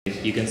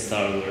You can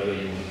start wherever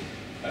you want.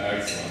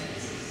 Excellent.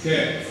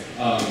 Okay.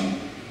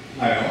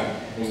 Hi all.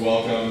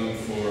 Well, welcome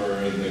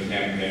for the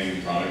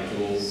campaign product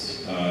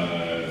tools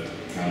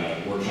kind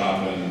of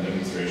workshop and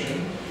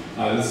demonstration.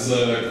 This is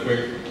a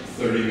quick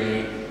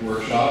 30-minute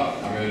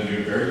workshop. I'm going to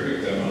do a very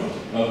quick demo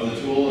of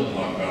the tool and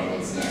talk about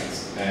what's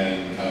next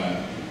and kind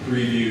of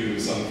preview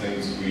some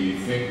things we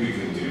think we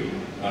can do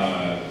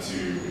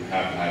to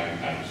have high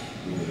impact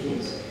with the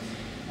tools.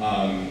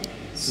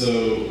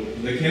 So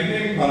the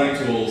campaign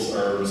product tools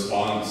are a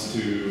response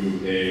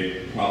to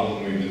a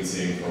problem we've been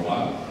seeing for a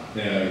while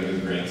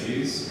with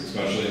grantees,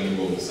 especially in the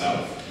Global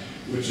South,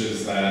 which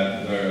is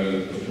that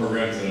the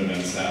programs and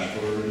events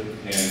dashboard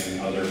and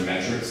other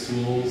metrics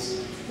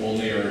tools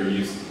only are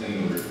used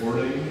in the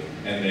reporting,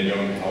 and they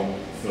don't help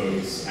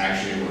folks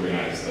actually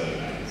organize the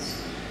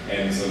events.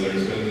 And so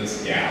there's been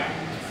this gap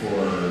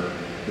for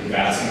the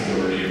vast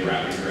majority of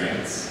rapid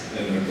grants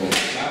in the Global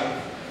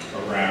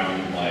South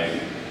around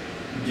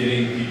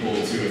getting people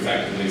to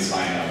effectively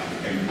sign up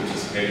and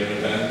participate in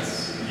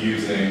events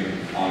using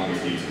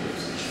on-wiki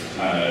tools.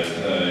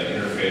 The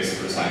interface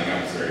for signing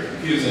up is very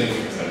confusing,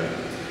 etc.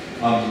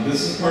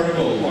 This is part of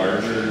a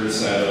larger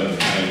set of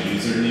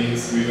user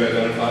needs we've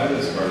identified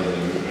as part of the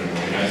movement of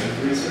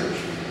organizing research.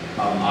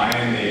 I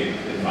am an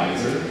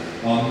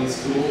advisor on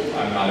this tool.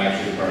 I'm not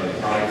actually part of the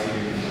product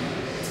team,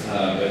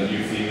 but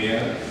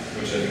Wikimedia,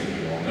 which I think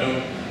you all know,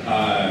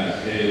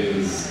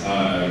 is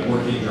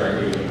working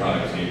directly with the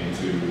product team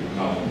to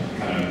help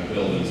kind of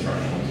build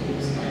instructional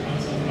tools and that kind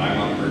of stuff. And I'm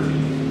on her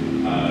team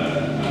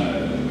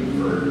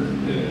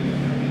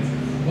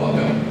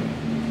welcome.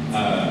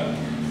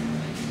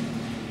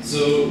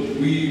 So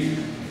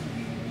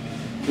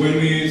when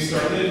we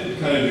started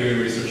kind of doing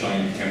research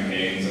on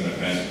campaigns and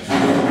event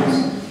tools,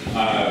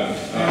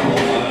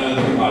 Alana,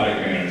 the product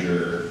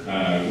manager,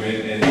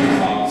 went and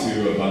talked to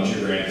a bunch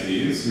of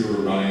grantees who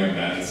were running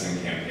events and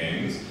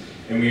campaigns.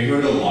 And we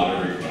heard a lot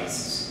of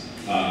requests.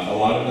 A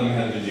lot of them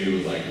had to do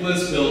with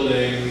list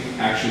building,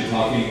 actually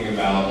talking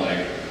about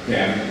okay,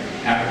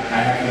 I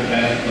have an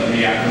event, let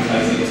me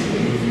advertise it to the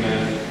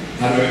movement.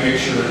 How do I make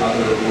sure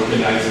other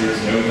organizers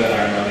know that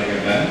I'm running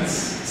events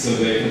so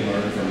they can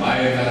learn from my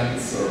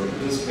events or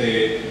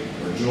participate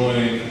or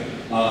join?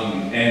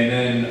 And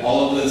then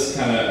all of this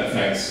kind of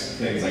affects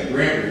things like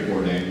grant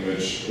reporting,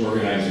 which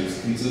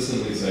organizers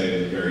consistently say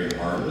is very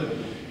hard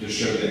to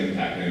show the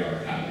impact they are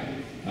having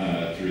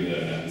through the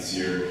events.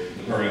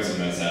 The programs and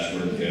events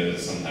dashboard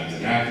is sometimes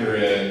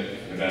inaccurate,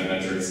 event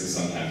metrics is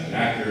sometimes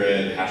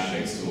inaccurate,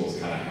 hashtags tool is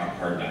kind of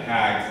hard to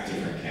hack,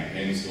 different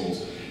campaigns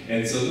tools.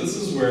 And so this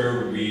is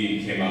where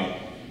we came up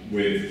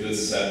with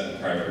this set of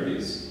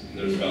priorities.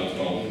 There's about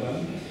 12 of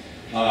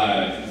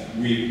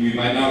them. We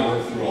might not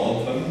work through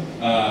all of them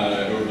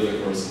over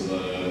the course of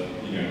the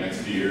next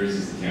few years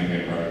as the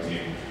campaign product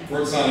team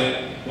works on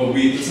it, but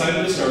we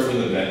decided to start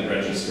with event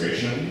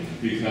registration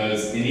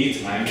because any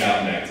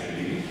time-bound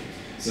activity,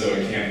 so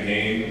a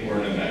campaign or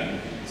an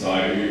event, so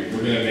we're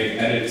going to make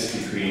edits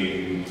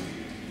between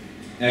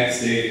X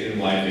date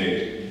and Y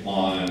date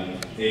on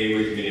a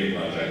Wikimedia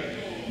project.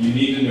 You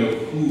need to know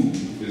who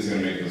is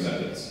going to make those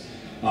edits.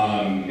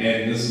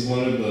 And this is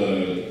one of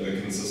the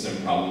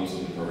consistent problems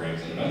with the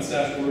programs and events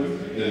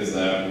dashboard is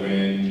that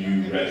when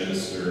you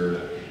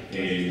register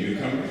a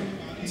newcomer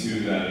to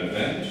that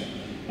event,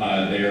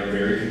 they are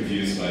very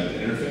confused by the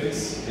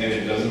interface, and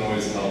it doesn't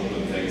always help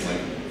with things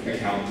like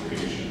account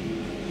creation.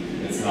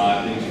 It's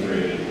not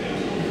integrated into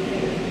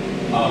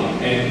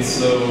Wikimedia. And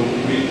so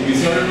we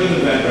started with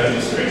event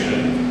registration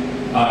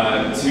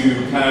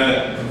to kind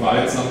of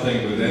provide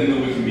something within the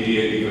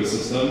Wikimedia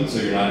ecosystem, so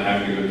you're not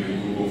having to go through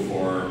Google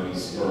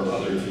Forms or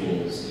other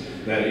tools,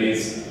 that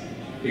is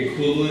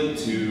equivalent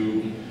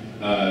to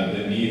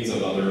the needs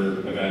of other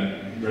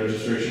event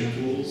registration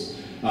tools,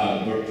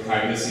 but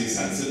privacy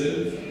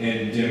sensitive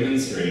and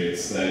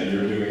demonstrates that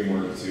you're doing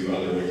work to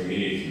other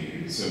Wikimedia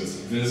communities. So it's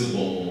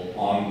visible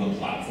on the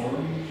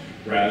platform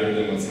rather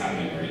than what's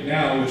happening right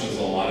now, which is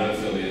a lot of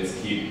affiliates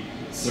keep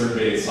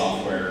survey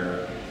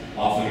software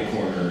off in a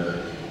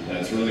corner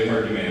that's really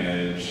hard to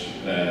manage,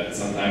 that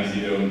sometimes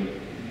you don't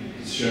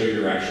show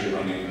you're actually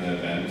running the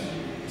event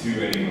to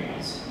anyone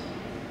else.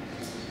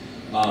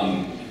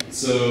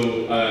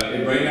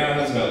 It right now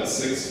has about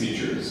 6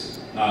 features,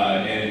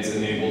 and it's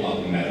enabled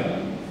on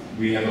Meta.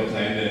 We have a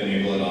plan to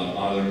enable it on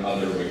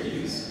other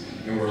wikis,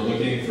 and we're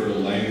looking for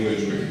language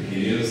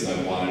Wikipedias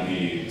that want to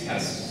be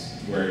tests,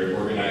 where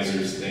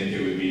organizers think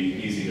it would be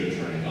easy to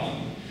turn it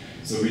on.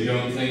 So we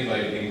don't think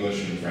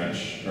English and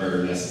French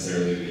are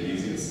necessarily the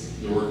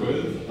easiest to work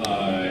with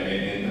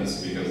in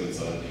this because it's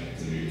a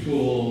new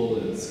tool,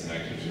 it's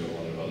connected to a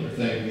lot of other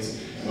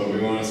things, but we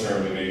want to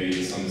start with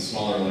maybe some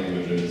smaller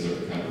languages or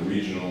kind of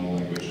regional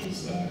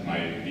languages that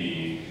might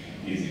be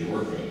easy to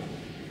work with.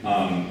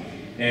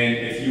 And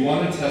if you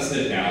want to test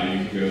it now,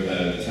 you can go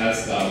to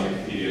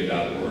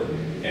test.wikipedia.org,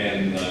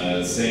 and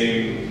the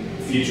same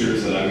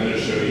features that I'm going to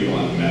show you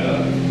on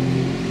Meta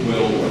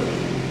will work.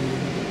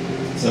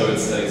 So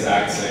it's the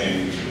exact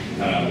same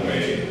kind of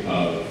way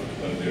of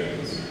doing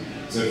this.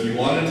 So if you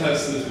want to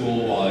test the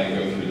tool while I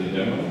go through the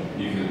demo,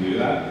 you can do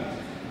that.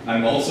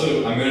 I'm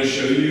going to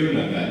show you an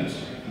event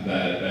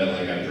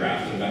like a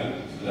draft event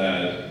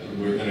that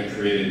we're going to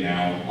create it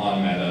now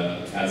on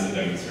Meta as a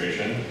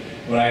demonstration.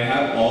 But I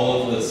have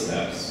all of the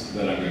steps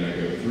that I'm going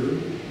to go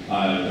through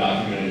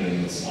documented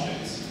in the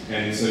slides,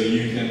 and so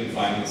you can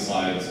find the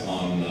slides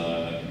on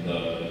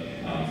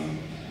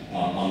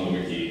on the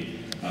wiki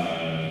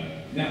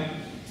now.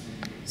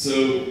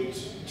 So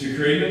to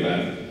create an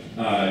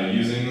event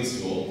using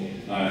this tool,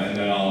 and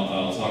then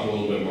I'll talk a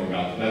little bit more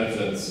about the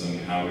benefits and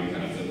how we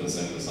kind of fit this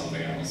into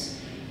something else.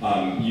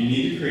 You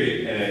need to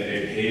create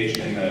a page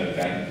in the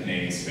event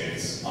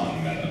namespace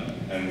on Meta,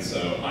 and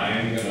so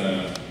I'm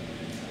gonna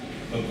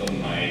put the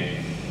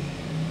mic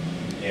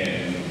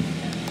in.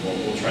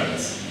 We'll try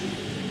this.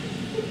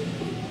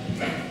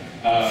 No.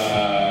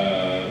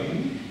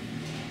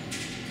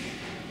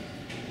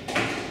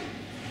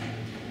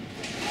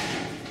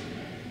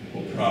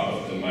 We'll prop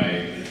up the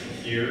mic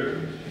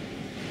here.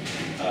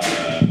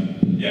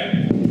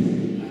 Yeah.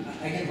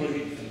 I can hold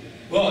it.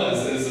 Well,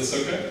 is this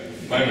okay?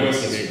 My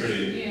voice is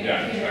pretty.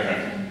 Yeah.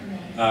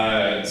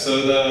 Okay. So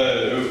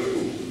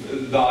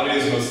the audio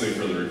is mostly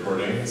for the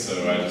recording,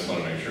 so I just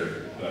want to make sure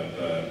that.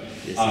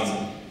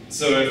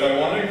 So if I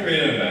want to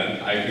create an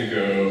event, I could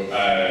go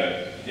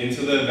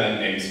into the event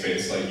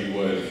namespace like you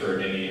would for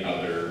any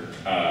other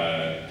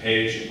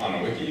page on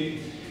a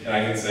wiki, and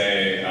I can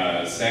say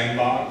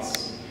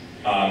sandbox,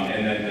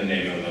 and then the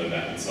name of the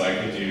event. So I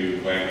could do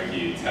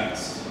GlamWiki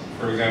text,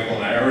 for example,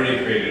 and I already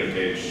created a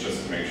page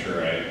just to make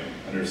sure I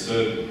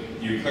understood.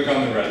 You click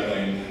on the red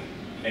link,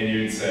 and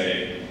you'd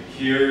say,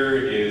 here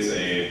is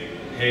a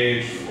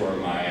page for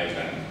my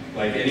event.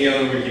 Like any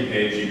other wiki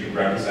page, you could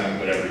represent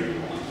whatever you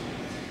want.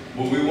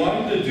 What we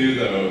wanted to do,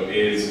 though,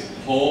 is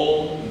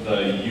pull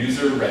the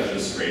user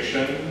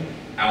registration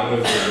out of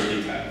the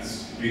wiki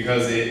text,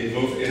 because it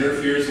both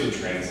interferes with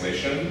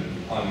translation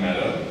on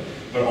Meta,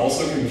 but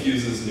also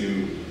confuses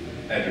new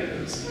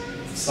editors.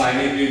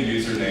 Signing a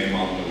username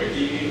on the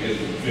wiki is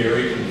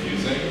very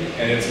confusing,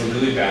 and it's a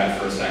really bad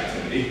first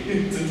activity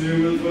to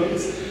do with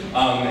folks.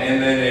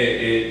 And then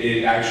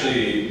it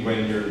actually,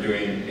 when you're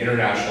doing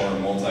international or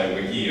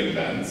multi-wiki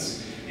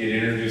events, it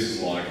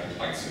introduces a lot of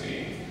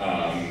complexity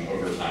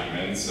over time.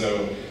 And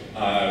so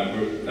I'm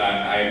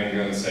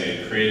going to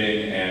say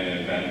creating an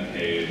event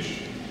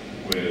page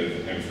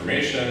with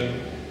information,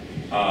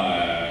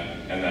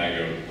 and then I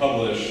go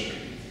publish,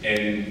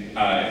 and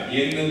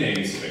in the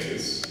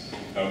namespace,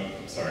 oh,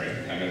 sorry,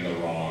 I'm in the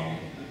wrong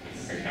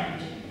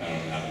account. I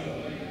don't have the,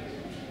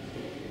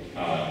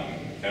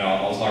 and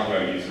I'll talk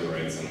about user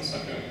rights in a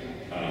second.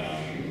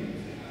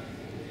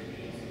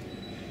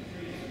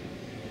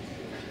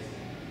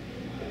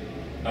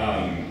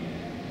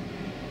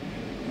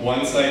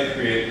 Once I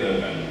create the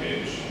event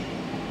page,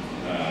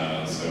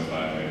 so if I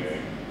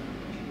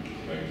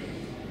click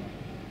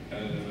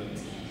edit,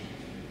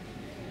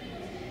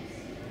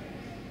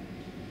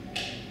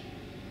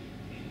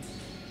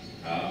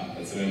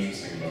 that's an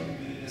interesting bug.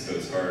 So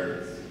it's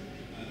hard,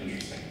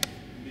 interesting.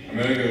 I'm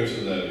going to go to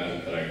the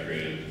event that I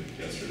created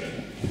yesterday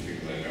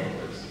because I know it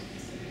works.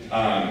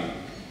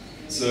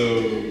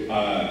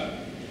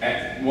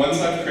 Once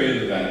I've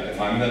created the event, if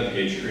I'm the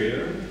page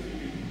creator,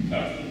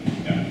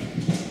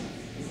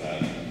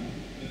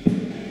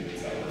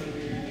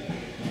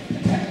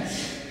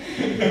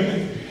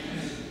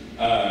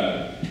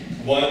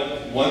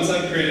 once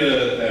I've created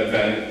an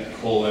event,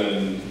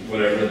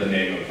 whatever the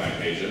name of my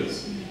page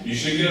is, you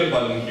should get a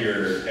button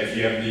here. If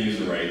you have the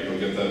user right, you'll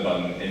get the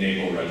button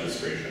enable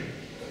registration.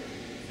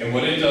 And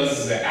what it does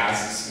is it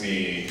asks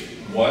me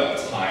what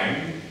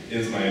time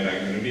is my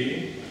event going to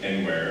be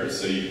and where.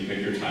 So you can pick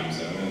your time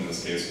zone. In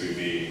this case, would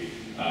be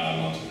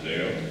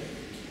Montevideo.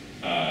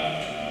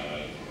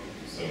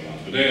 So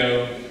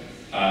Montevideo.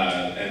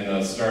 And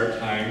the start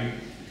time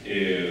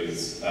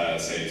is,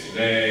 say,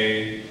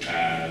 today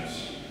at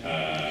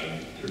a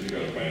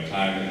particular point in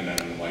time, and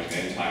then like the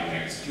end time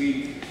next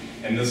week.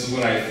 And this is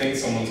what I think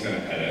someone's going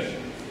to edit.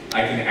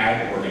 I can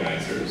add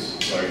organizers,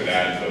 so I could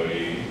add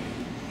Bodhi,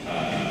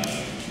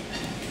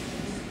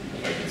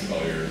 if I can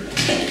spell your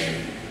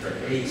name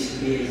correctly. H,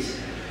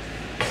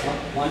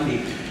 1D.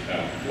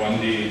 Yeah,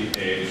 1D,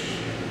 H.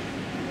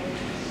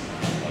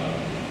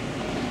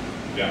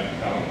 Yeah,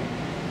 that one.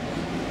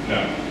 No.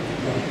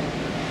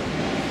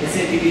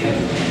 SATB.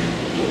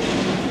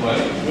 What?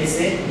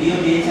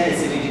 BODH or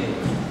SATB.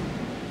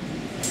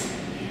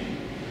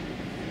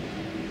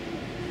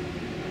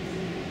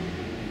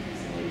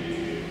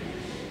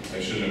 I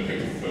shouldn't have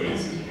picked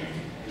Bodhi's name.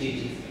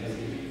 GG.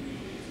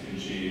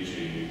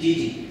 G.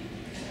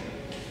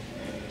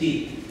 T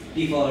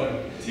for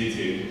TT.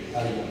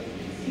 W.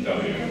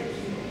 W.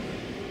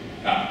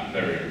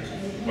 There we go.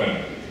 Bueno,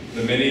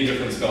 the many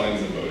different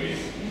spellings of Bodhi.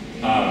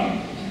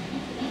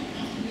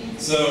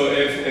 So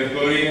if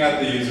Bodhi had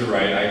the user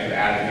right, I could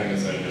add him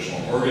as an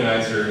additional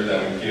organizer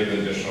that would give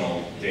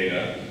additional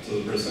data to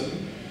the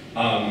person.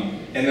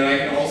 And then I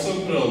can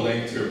also put a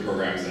link to a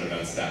programs and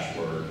events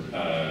dashboard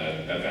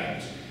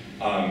event.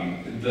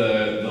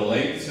 The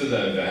link to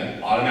the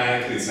event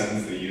automatically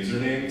sends the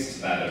usernames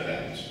to that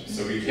event.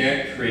 So we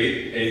can't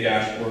create a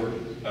dashboard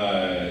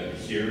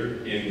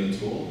here in the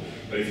tool,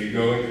 but if you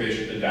go and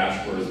create a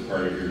dashboard as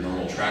part of your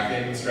normal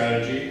tracking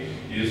strategy,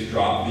 you just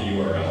drop the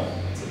URL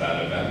to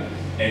that event,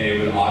 and it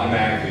would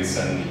automatically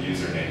send the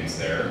usernames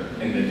there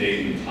and the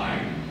date and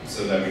time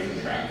so that we can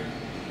track.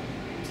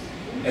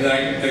 And then I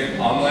can pick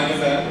online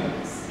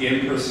event,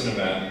 in-person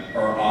event,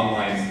 or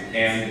online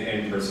and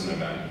in-person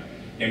event,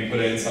 and put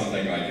in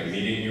something like a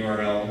meeting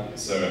URL.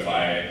 So if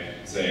I,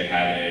 say,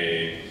 had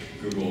a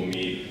Google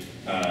Meet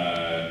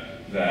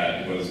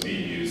that was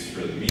being used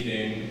for the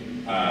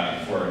meeting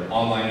for an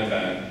online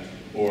event,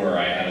 or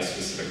I had a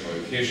specific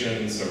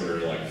location, so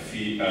we're like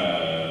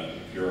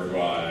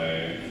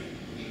Uruguay,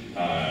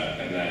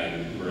 and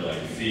then we're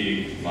like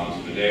Figue,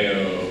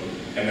 Montevideo,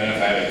 and then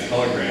if I had a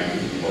Telegram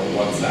or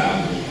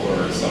WhatsApp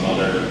or some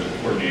other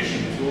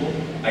coordination tool,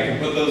 I can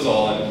put those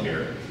all in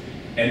here.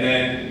 And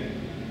then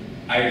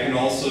I can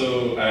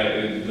also,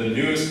 the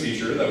newest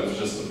feature that was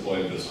just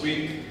deployed this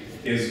week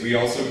is we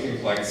also can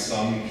collect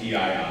some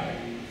PII,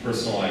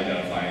 personal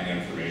identifying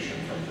information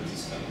from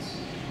participants.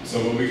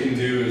 So what we can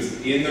do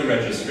is in the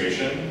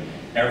registration,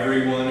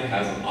 everyone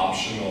has an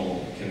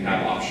can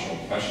have optional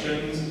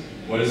questions.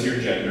 What is your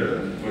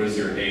gender? What is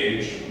your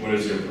age? What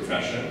is your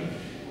profession?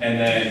 And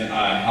then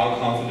how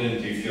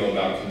confident do you feel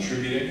about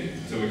contributing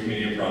to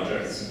Wikimedia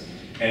projects?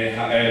 And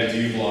how,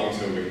 do you belong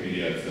to a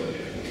Wikimedia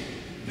affiliate?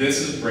 This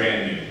is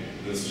brand new.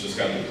 This just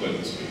got deployed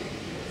this week.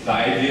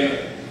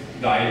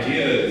 The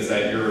idea is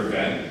that your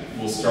event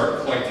will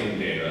start collecting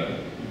data,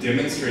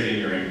 demonstrating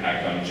your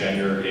impact on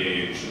gender,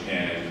 age,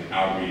 and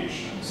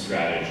outreach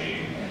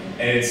strategy.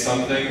 And it's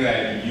something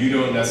that you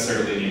don't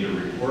necessarily need to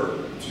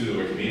report to the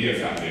Wikimedia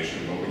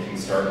Foundation, but we can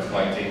start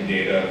collecting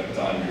data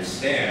to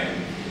understand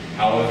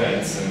how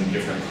events in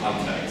different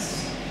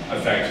contexts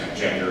affect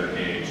gender,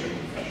 age, and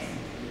profession.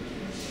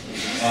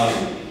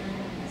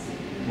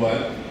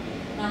 What?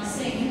 I'm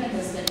saying even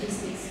the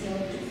statistics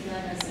help to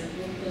plan as a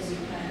group because you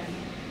can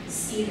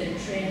see the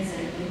trends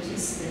and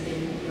notice the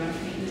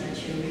demographic that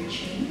you're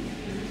reaching,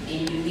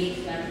 and you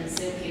make that and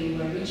say, okay, we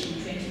were reaching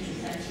 20 to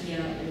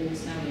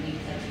 30-year-olds, now we need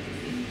 30 to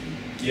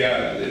 50.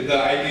 Yeah, the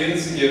idea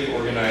is to give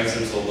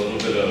organizers a little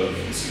bit of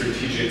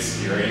strategic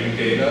steering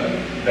data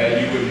that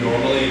you would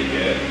normally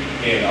get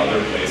in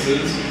other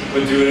places,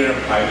 but do it in a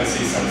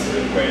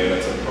privacy-sensitive way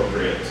that's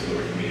appropriate to the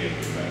Wikimedia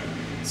movement.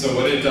 So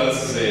what it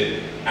does is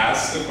it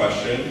asks the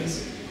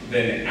questions,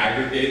 then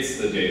aggregates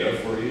the data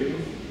for you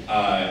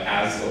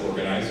as the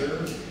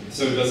organizer.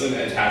 So it doesn't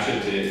attach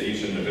it to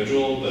each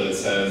individual, but it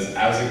says,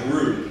 as a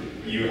group,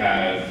 you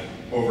had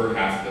over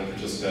half the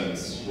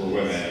participants were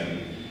women,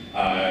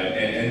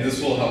 and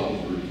this will help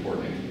with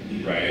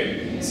reporting,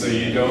 right? So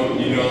you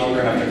no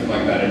longer have to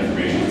collect that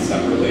information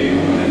separately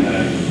and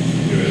then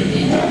do it.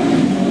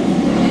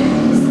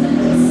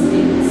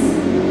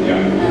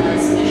 Yeah.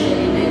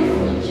 Especially like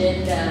for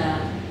gender,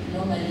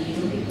 normally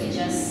people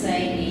just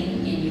sign in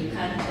and you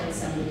can't tell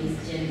somebody's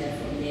gender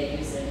from their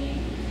username.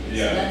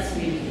 Yeah. So that's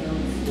really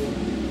helpful.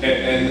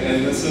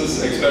 And this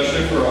is,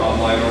 especially for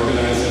online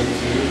organizing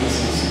too, this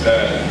is,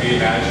 we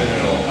imagine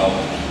it'll help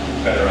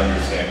better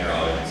understand your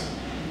audience.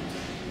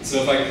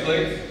 So if I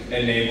click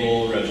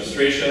enable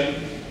registration,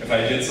 if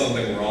I did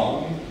something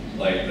wrong,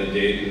 like the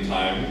date and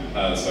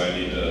time, so I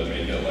need to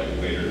make it like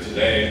later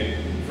today,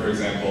 for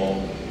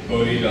example,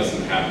 Bodhi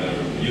doesn't have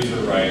the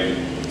user right,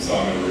 so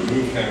I'm going to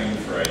remove him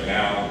for right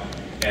now,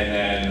 and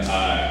then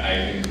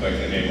I can click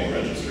enable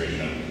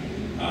registration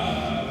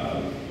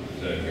to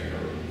pick her.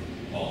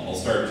 I'll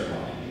start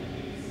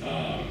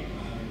tomorrow.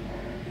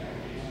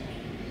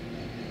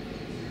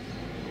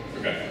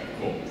 Okay,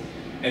 cool.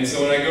 And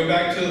so when I go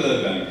back to the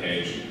event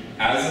page,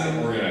 as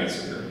an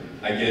organizer,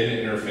 I get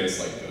an interface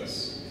like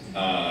this,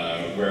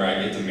 where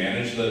I get to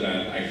manage the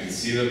event. I can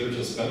see the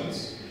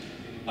participants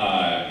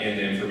and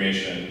the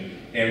information.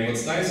 And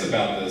what's nice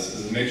about this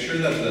is make sure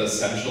that the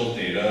essential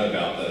data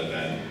about the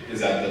event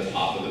is at the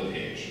top of the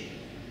page.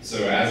 So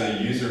as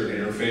a user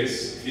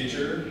interface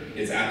feature,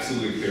 it's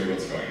absolutely clear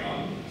what's going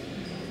on.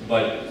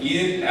 But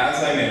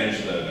as I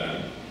manage the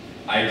event,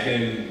 I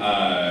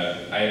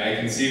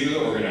can see who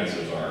the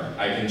organizers are.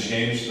 I can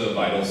change the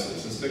vital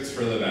statistics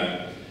for the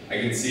event. I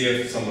can see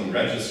if someone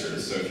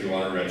registers. So if you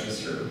want to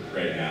register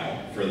right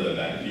now for the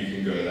event, you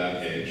can go to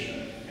that page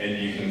and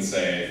you can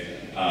say,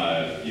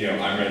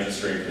 I'm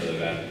registering for the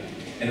event.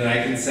 And then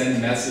I can send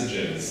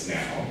messages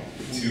now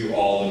to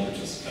all the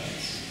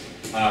participants.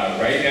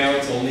 Right now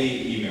it's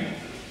only email.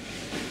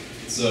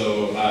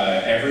 So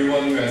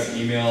everyone who has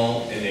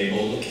email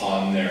enabled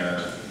on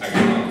their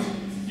account,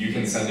 you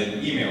can send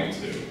an email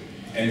to.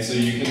 And so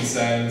you can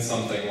send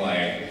something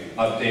like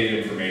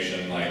update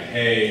information like,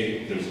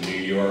 hey, there's a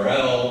new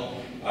URL,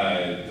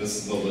 this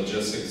is the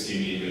logistics you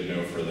need to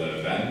know for the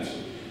event.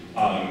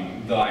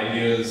 The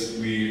idea is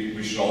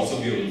we should also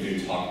be able to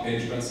do talk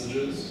page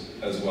messages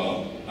as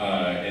well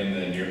in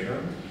the near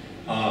term.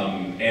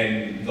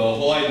 And the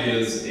whole idea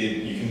is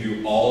you can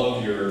do all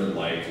of your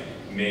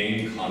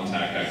main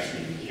contact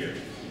activity here.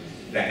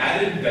 The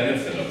added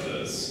benefit of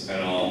this,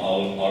 and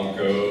I'll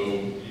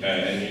go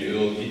and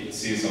you'll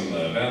see some of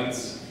the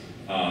events,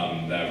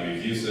 that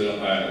we've used it,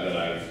 that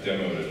I've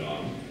demoed it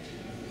on.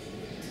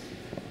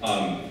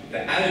 The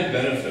added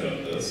benefit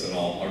of this, and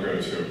I'll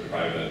go to a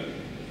private,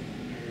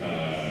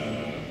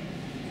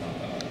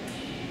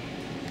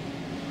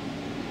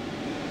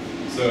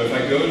 so if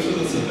I go to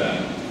this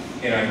event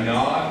and I'm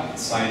not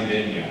signed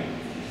in yet,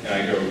 and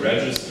I go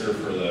register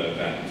for the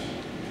event,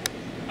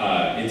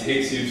 it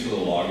takes you to the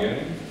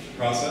login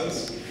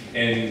process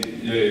and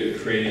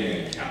creating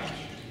an account,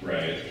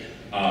 right?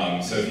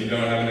 So if you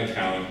don't have an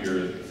account,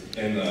 you're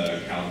in the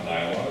account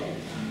dialog.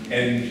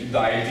 And the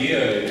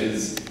idea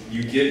is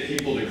you get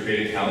people to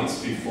create accounts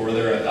before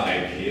they're at the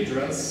IP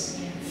address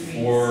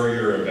for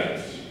your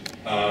event.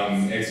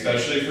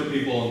 Especially for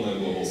people in the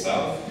Global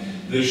South.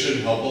 This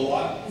should help a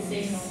lot.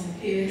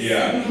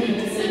 Yeah.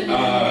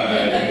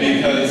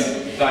 Because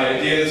the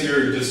idea is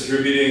you're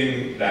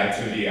distributing the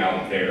activity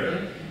out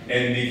there.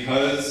 And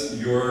because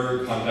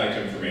your contact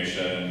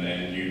information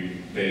and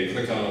they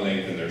clicked on a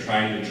link and they're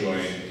trying to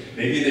join,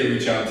 maybe they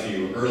reach out to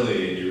you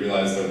early and you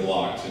realize they're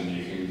blocked and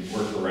you can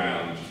work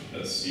around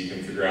this. You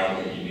can figure out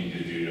what you need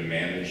to do to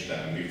manage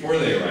them before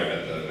they arrive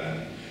at the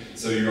event.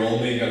 So you're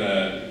only going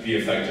to be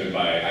affected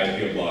by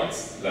IPO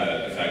blocks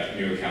that affect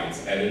new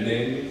accounts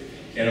editing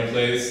in a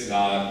place,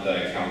 not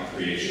the account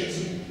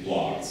creation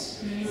blocks,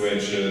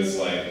 which is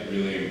like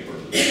really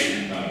important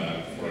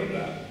for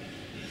that.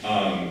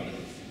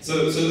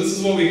 So this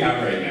is what we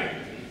have right now.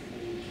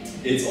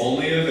 It's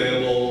only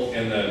available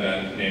in the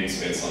event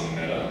namespace on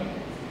Meta.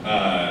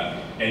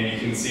 And you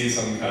can see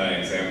some kind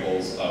of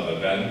examples of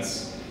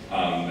events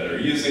that are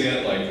using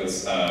it, like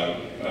this,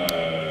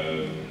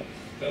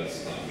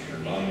 that's not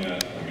turned on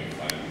yet, let me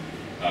find.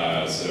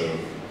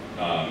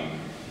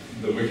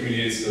 The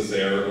Wikimedia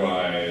there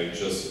why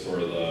just for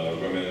the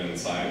Women in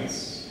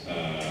Science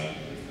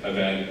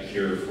event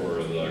here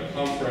for the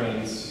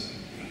conference.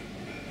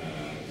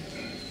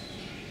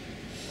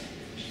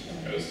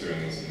 I was doing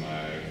this in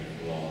my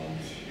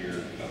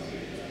volunteer capacity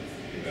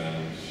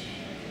event.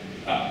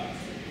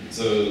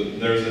 So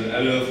there's an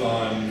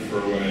editathon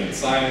for Women in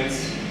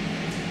Science.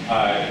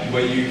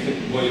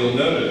 What you'll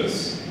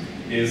notice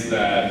is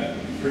that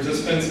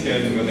participants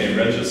can, when they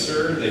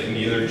register, they can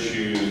either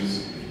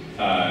choose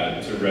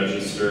to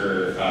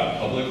register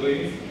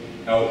publicly,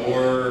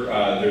 or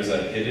there's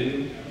a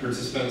hidden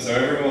participant. So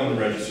everyone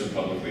registered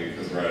publicly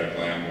because we're at a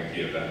Glam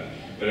Wiki event.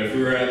 But if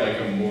we were at like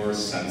a more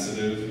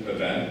sensitive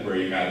event where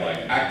you had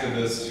like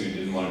activists who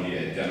didn't want to be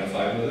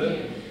identified with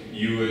it,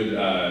 you would,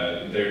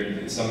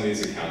 some of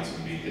these accounts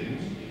would be hidden.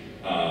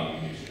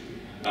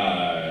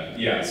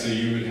 Yeah, so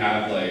you would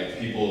have like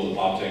people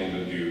opting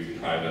to do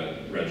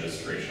private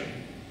registration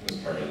as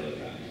part of the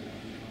event.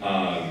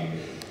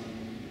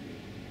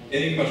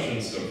 Any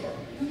questions so far?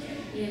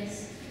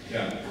 Yes.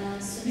 Yeah.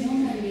 So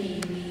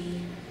normally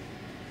we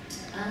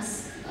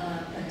ask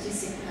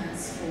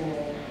participants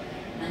for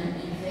an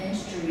event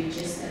to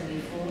register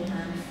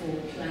beforehand for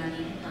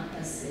planning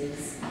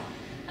purposes.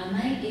 Am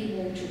I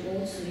able to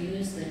also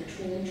use the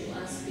tool to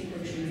ask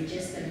people to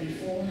register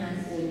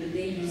beforehand, or do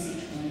they use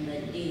it on the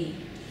day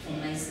for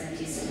my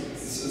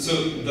statistics?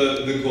 So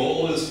the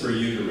goal is for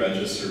you to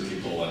register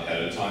people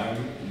ahead of time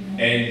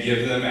and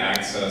give them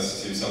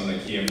access to some of the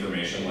key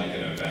information like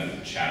an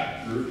event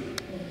chat group.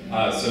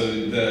 So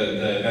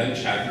the event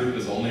chat group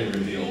is only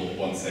revealed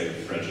once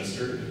they've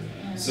registered.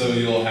 So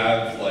you'll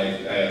have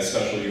like a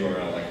special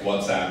URL like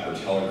WhatsApp or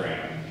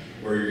Telegram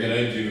where you're going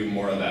to do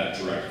more of that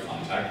direct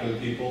contact with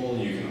people,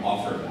 and you can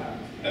offer that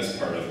as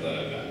part of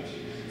the event.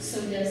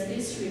 So does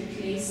this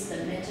replace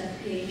the meta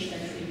page that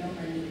we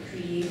normally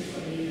create for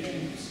the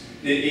event?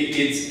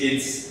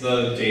 It's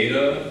the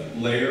data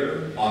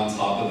layer on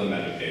top of the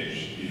meta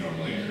page you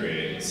normally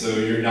create. So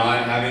you're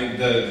not having,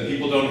 the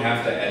people don't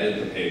have to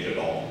edit the page at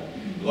all.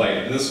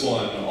 Like this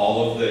one,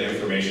 all of the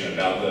information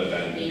about the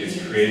event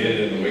is created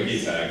in the wiki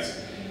text,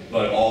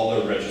 but all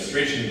the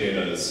registration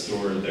data is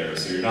stored there.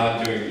 So you're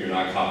not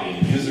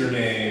copying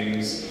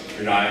usernames,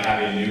 you're not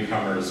having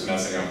newcomers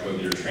messing up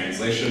with your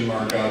translation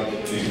markup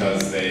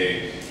because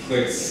they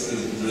clicked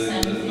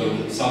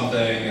something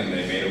and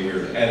they made a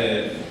weird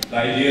edit. The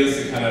idea is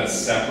to kind of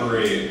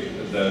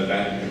separate the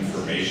event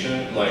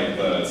information, like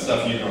the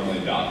stuff you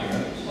normally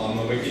document on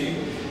the wiki,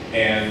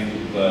 and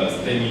the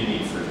thing you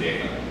need for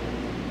data.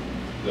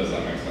 Does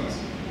that make sense?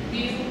 Do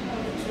you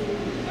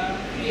have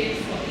to create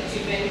for each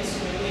event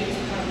you're going to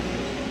have?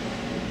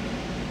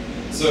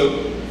 So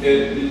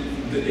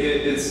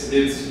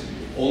it's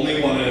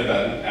only one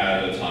event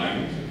at a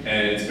time,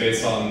 and it's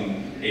based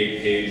on a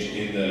page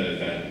in the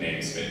event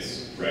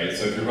namespace, right?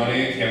 So if you're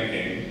running a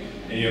campaign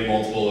and you have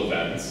multiple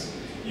events,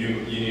 you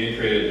need to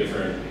create a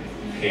different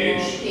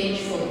page. Page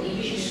for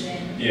each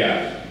event.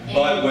 Yeah.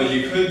 But what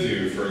you could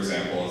do, for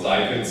example, is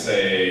I could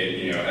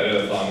say,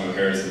 editathon with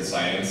Harrison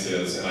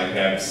Sciences, and I could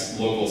have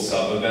local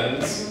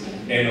sub-events,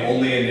 and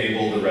only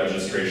enable the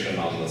registration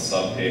on the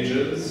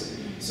sub-pages.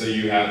 So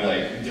you have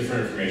like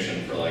different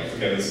information for like,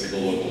 okay, this is the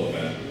local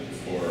event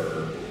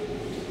for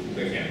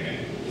the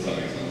campaign. Does that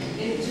make sense?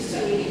 And just a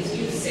minute,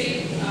 you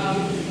say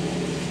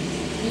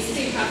we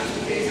still have to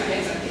create a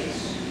meta page.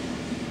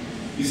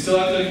 You still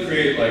have to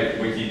create like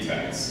wiki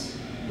text,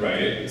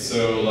 right?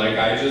 So like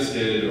I just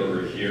did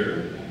over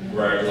here,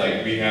 where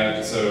like we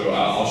had, so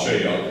I'll show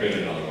you, I'll create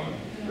another one,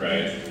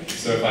 right?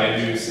 So if I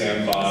do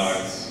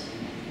sandbox,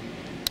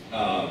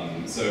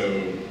 so,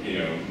 you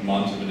know,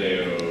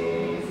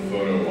 Montevideo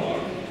photo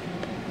walk,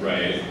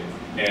 right?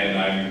 And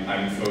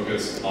I'm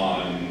focused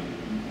on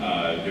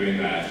doing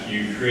that.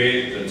 You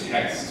create the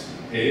text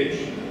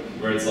page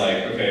where it's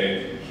like,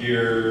 okay,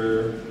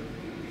 here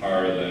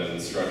are the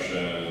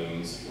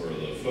instructions for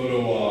the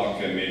photo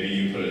walk, and maybe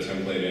you put a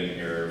template in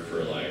here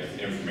for like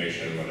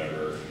information,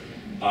 whatever.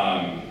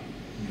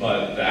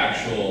 But the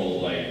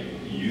actual like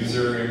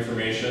user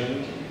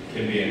information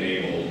can be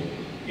enabled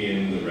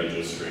in the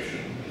registration.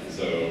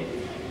 So,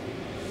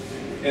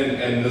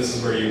 and this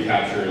is where you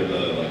capture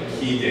the like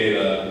key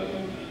data,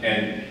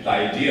 and the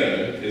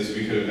idea is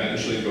we could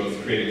eventually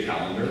both create a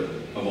calendar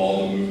of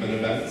all the movement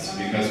events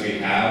because we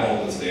have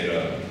all this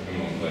data in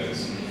one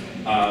place.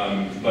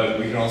 But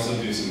we can also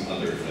do some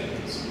other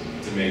things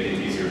to make it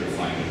easier to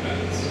find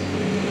events.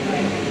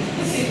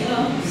 Okay,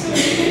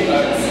 sorry,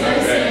 just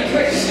answer my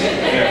question.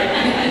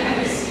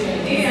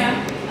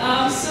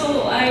 Yeah.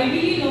 So I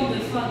really love the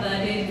fact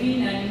that there's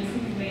been an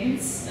improvement,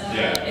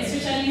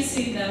 especially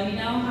since that we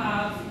now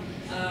have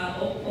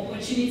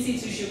opportunity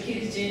to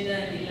showcase gender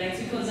and the likes.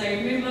 Because I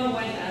remember while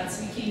at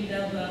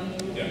Wikimedia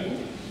Morocco,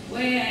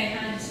 where I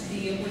had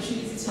the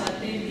opportunity to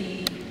attend the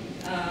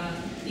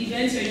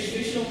event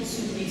registration to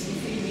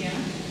Wikimedia.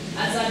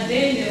 As at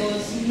then, there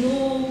was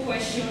no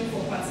question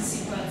for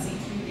participants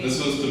included.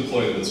 This was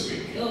deployed this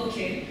week.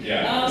 Okay.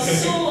 Yeah.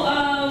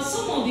 So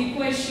some of the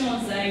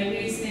questions I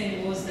raised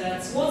then was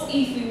that what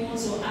if we want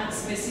to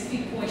ask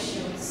specific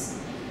questions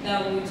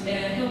that would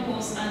help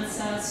us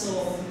answer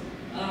some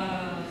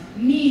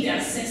need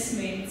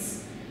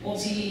assessments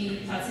of the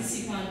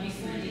participant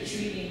before the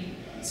training?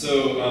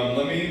 So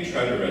let me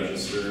try to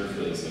register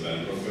for this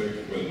event real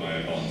quick with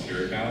my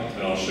volunteer account,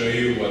 and I'll show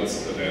you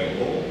what's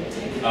available.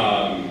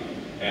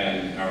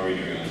 And how are we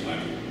doing on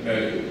time?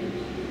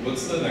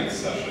 What's the next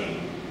session?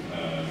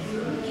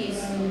 Okay,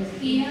 so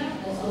here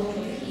or out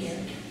of here?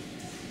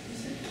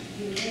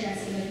 You read as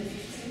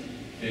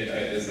 11:15?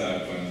 Is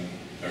that when?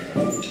 Okay,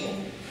 cool.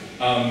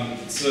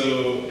 So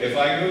if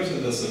I go to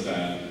this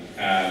event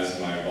as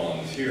my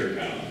volunteer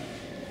account,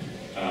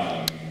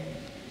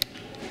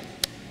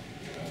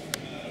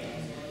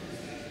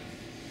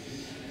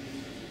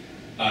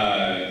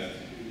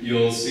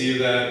 you'll see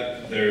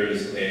that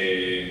there's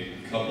a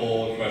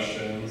couple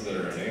questions that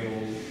are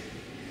enabled.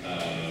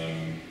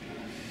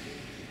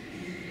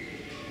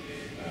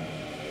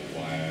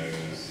 Why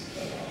is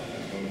that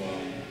on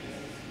mobile?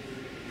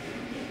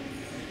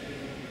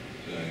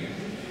 Did I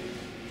enable?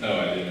 Oh,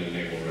 I didn't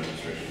enable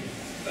registration.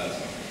 That's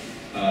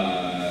fine.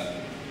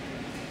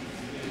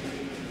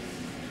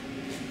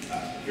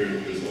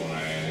 Here's the one I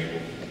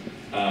enabled.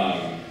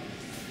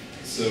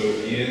 So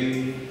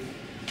in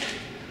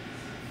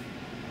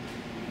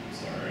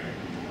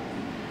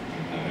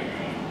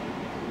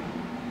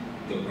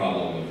the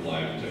problem of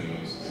live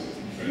demos,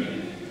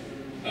 right?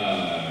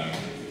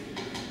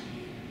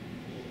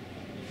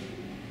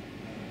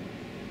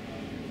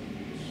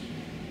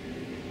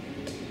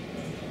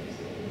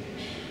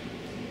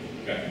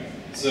 Okay,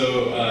 so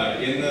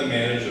in the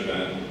manage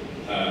event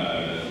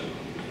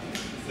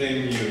thing,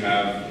 you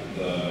have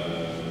the